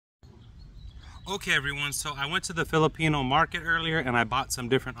Okay everyone, so I went to the Filipino market earlier and I bought some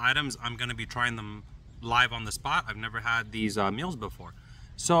different items. I'm going to be trying them live on the spot. I've never had these meals before.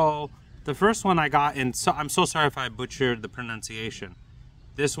 So the first one I got, and so I'm so sorry if I butchered the pronunciation.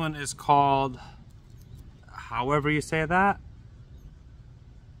 This one is called, however you say that,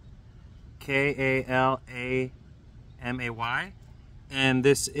 Kalamay. And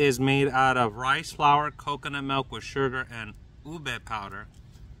this is made out of rice flour, coconut milk with sugar, and ube powder,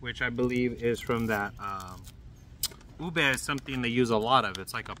 which I believe is from that. Ube is something they use a lot of.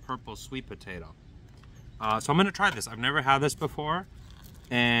 It's like a purple sweet potato. So I'm gonna try this. I've never had this before,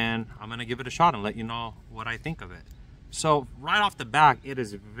 and I'm gonna give it a shot and let you know what I think of it. So right off the back, it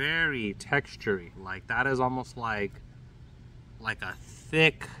is very textury. Like that is almost like a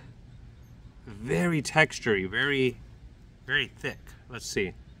thick, very textury, very thick. Let's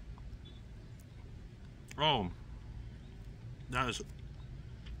see. Oh, that is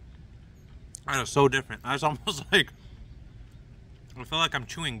so different. That's almost like, I feel like I'm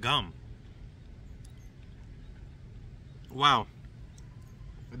chewing gum. Wow.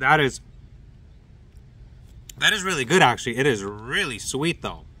 That is really good actually. It is really sweet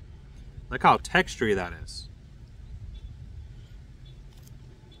though. Look how textury that is.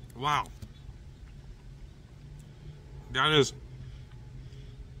 Wow.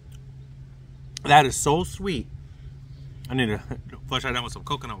 That is so sweet. I need to flush that down with some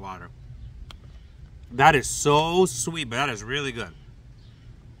coconut water. That is so sweet, but that is really good.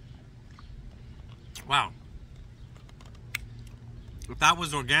 Wow. If that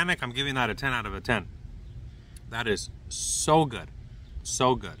was organic, I'm giving that a 10 out of a 10. That is so good.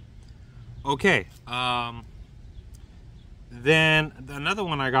 So good. Okay. Then another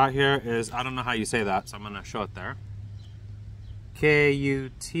one I got here is, I don't know how you say that, so I'm going to show it there.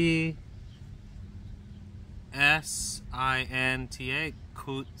 Kutinta,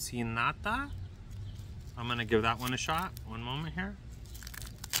 cucinata. I'm going to give that one a shot. One moment here.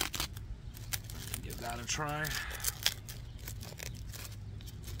 Give that a try.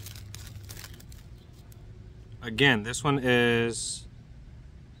 Again, this one is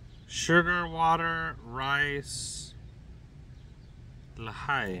sugar, water, rice,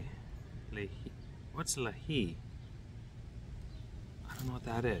 lahi. What's lahi? I don't know what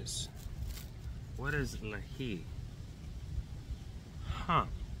that is. What is lahi? Huh.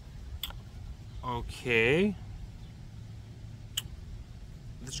 Okay.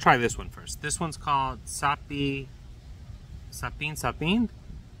 Let's try this one first. This one's called sapin. Sapin.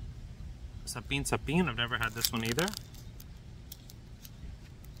 I've never had this one either.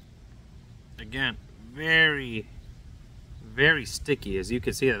 Again, very sticky. As you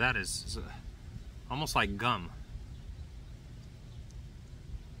can see, that is almost like gum.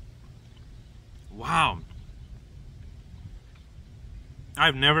 Wow.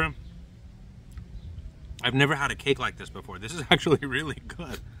 I've never had a cake like this before. This is actually really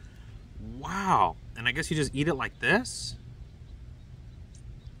good. Wow. And I guess you just eat it like this?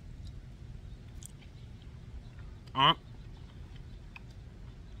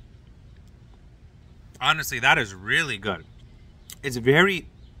 Honestly, that is really good. It's very,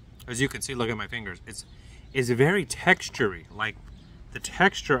 as you can see, look at my fingers. It's very textury. Like the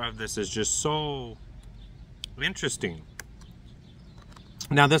texture of this is just so interesting.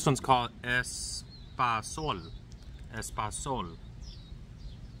 Now this one's called espasol.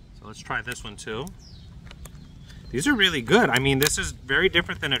 So let's try this one too. These are really good. I mean, this is very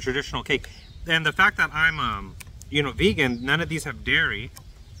different than a traditional cake. And the fact that I'm vegan, none of these have dairy.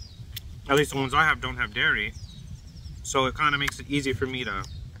 At least the ones I have don't have dairy. So it kind of makes it easy for me to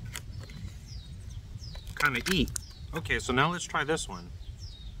kind of eat. Okay, so now let's try this one.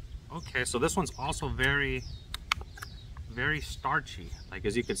 Okay, so this one's also very starchy. Like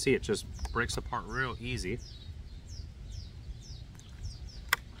as you can see, it just breaks apart real easy.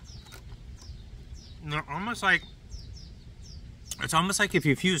 No, it's almost like if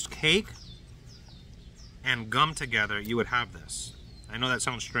you fused cake and gum together, you would have this. I know that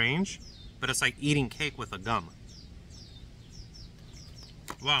sounds strange, but it's like eating cake with a gum.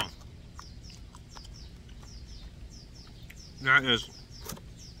 Wow. That is...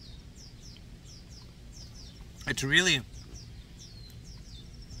 It's really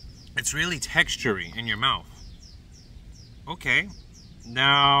textury in your mouth. Okay.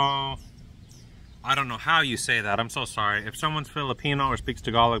 Now, I don't know how you say that. I'm so sorry. If someone's Filipino or speaks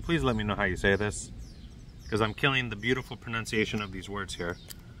Tagalog, please let me know how you say this, because I'm killing the beautiful pronunciation of these words here,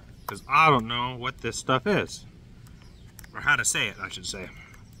 because I don't know what this stuff is, or how to say it, I should say.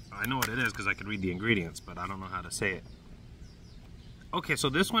 I know what it is because I could read the ingredients, but I don't know how to say it. Okay, so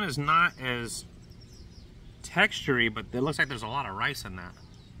this one is not as textury, but it looks like there's a lot of rice in that.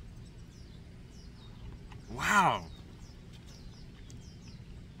 Wow.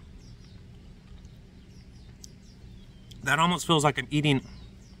 That almost feels like I'm eating,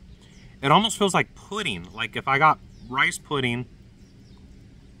 it almost feels like pudding. Like if I got rice pudding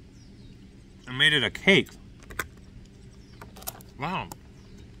and made it a cake. Wow.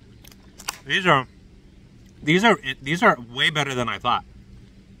 These are way better than I thought.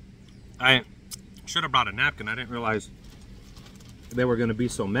 I should have brought a napkin. I didn't realize they were going to be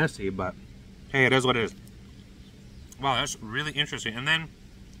so messy, but hey, it is what it is. Wow, that's really interesting. And then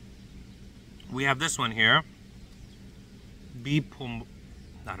we have this one here. Bipum.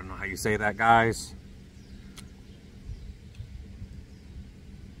 I don't know how you say that, guys.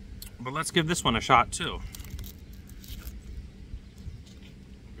 But let's give this one a shot too.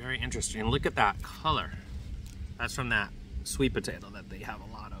 Very interesting. Look at that color. That's from that sweet potato that they have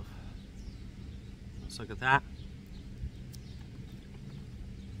a lot of. Let's look at that.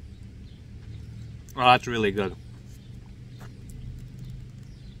 Oh, that's really good.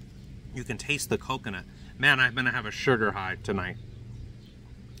 You can taste the coconut. Man, I'm gonna have a sugar high tonight.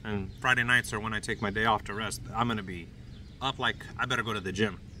 And Friday nights are when I take my day off to rest. I'm gonna be up like I better go to the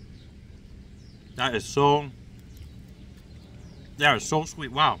gym. That is so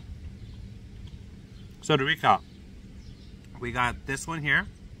sweet. Wow. So to recap, we got this one here,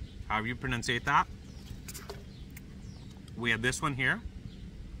 however you pronunciate that. We have this one here.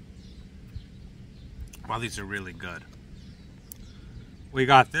 Wow, these are really good. We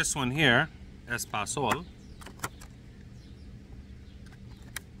got this one here, espasol.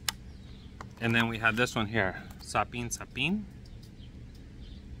 And then we have this one here, sapin sapin.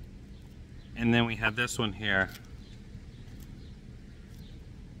 And then we have this one here.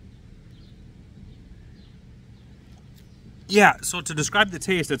 Yeah, so to describe the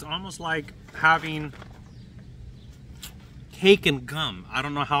taste, it's almost like having cake and gum. I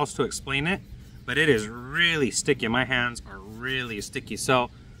don't know how else to explain it, but it is really sticky. My hands are really sticky. So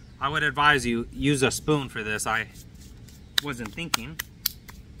I would advise you use a spoon for this. I wasn't thinking.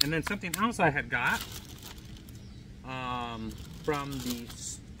 And then something else I had got from the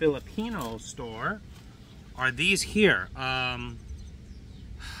Filipino store are these here. I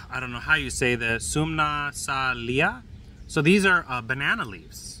don't know how you say this. Sumna sa lia. So these are banana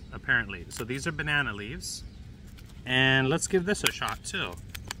leaves, apparently. So these are banana leaves. And let's give this a shot too.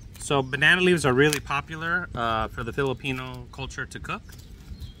 So banana leaves are really popular for the Filipino culture to cook.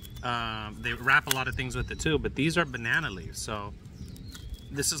 They wrap a lot of things with it too, but these are banana leaves. So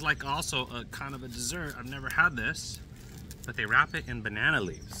this is like also a kind of a dessert. I've never had this, but they wrap it in banana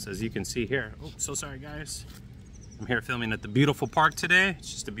leaves, as you can see here. Oh, so sorry guys. I'm here filming at the beautiful park today.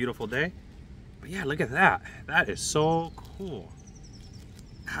 It's just a beautiful day. But yeah, look at that. That is so cool.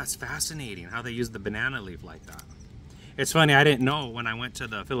 That's fascinating how they use the banana leaf like that. It's funny, I didn't know when I went to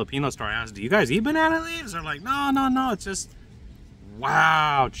the Filipino store. I asked, do you guys eat banana leaves? They're like, no, no, no. It's just,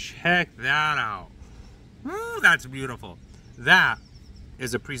 wow, check that out. Ooh, that's beautiful. That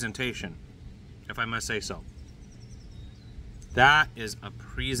is a presentation, if I must say so. That is a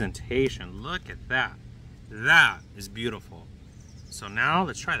presentation. Look at that. That is beautiful. So now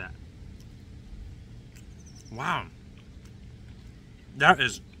let's try that. Wow. That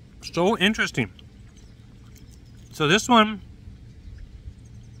is so interesting. So this one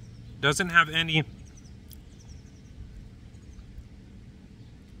doesn't have any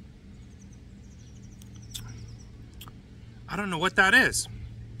I don't know what that is.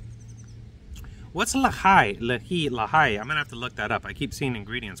 What's lahai? Lahai. I'm gonna have to look that up. I keep seeing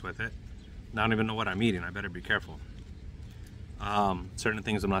ingredients with it. I don't even know what I'm eating. I better be careful. Certain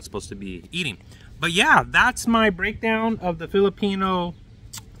things I'm not supposed to be eating. But yeah, that's my breakdown of the Filipino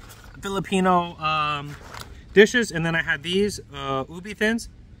dishes. And then I had these ubi thins,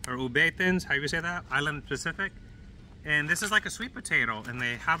 or ube thins, how you say that? Island Pacific. And this is like a sweet potato, and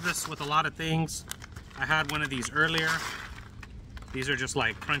they have this with a lot of things. I had one of these earlier. These are just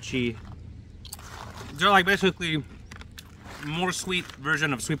like crunchy. They're like basically more sweet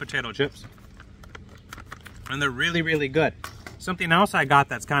version of sweet potato chips. And they're really, really good. Something else I got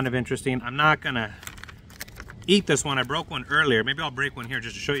that's kind of interesting. I'm not gonna eat this one. I broke one earlier. Maybe I'll break one here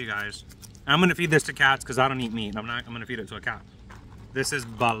just to show you guys. I'm gonna feed this to cats because I don't eat meat. I'm gonna feed it to a cat. This is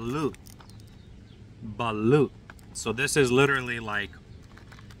balut. Balut. So this is literally like,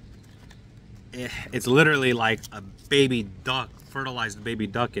 it's literally like a baby duck, fertilized baby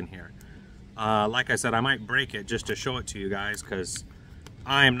duck in here. Like I said, I might break it just to show it to you guys because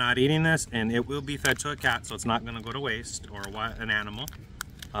I am not eating this, and it will be fed to a cat, so it's not going to go to waste, or an animal.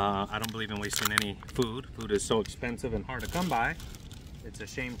 I don't believe in wasting any food. Food is so expensive and hard to come by. It's a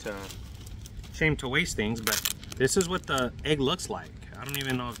shame to waste things, but this is what the egg looks like. I don't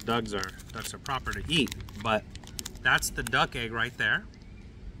even know if ducks are proper to eat, but that's the duck egg right there.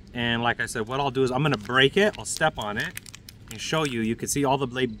 And like I said, what I'll do is I'm gonna break it, I'll step on it and show you. You can see all the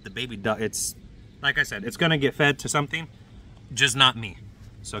baby duck. It's, like I said, it's gonna get fed to something, just not me.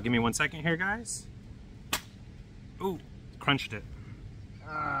 So give me 1 second here, guys. Ooh, crunched it.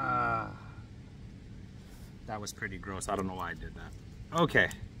 That was pretty gross. I don't know why I did that. Okay.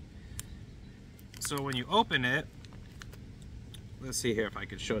 So when you open it, let's see here if I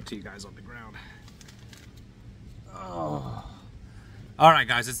can show it to you guys on the ground. Oh. All right,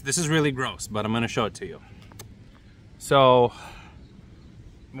 guys, this is really gross, but I'm gonna show it to you. So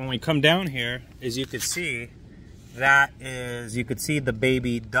when we come down here, as you can see, you could see the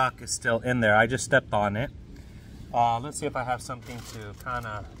baby duck is still in there. I just stepped on it. Let's see if I have something to kind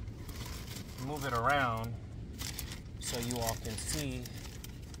of move it around so you all can see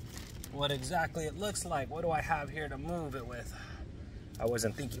what exactly it looks like. What do I have here to move it with? I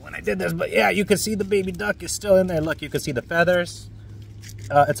wasn't thinking when I did this, but yeah, you can see the baby duck is still in there. Look, you can see the feathers.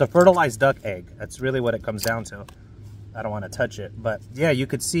 It's a fertilized duck egg. That's really what it comes down to. I don't want to touch it, but yeah, you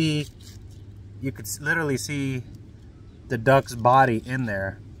could literally see the duck's body in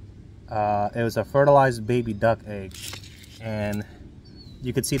there. It was a fertilized baby duck egg, and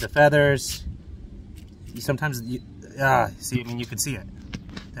you could see the feathers. See, I mean, you can see it.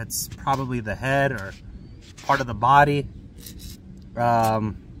 That's probably the head or part of the body.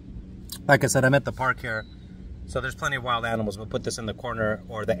 Like I said, I'm at the park here, so there's plenty of wild animals. We'll put this in the corner,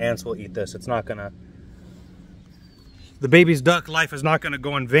 or the ants will eat this. It's not gonna, the baby's duck life is not gonna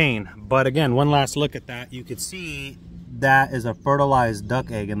go in vain. But again, one last look at that. You could see that is a fertilized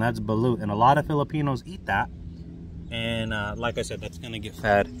duck egg, and that's balut, and a lot of Filipinos eat that. And like I said, that's gonna get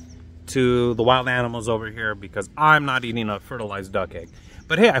fed to the wild animals over here, because I'm not eating a fertilized duck egg.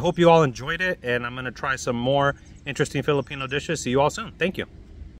 But hey, I hope you all enjoyed it, and I'm gonna try some more interesting Filipino dishes. See you all soon. Thank you.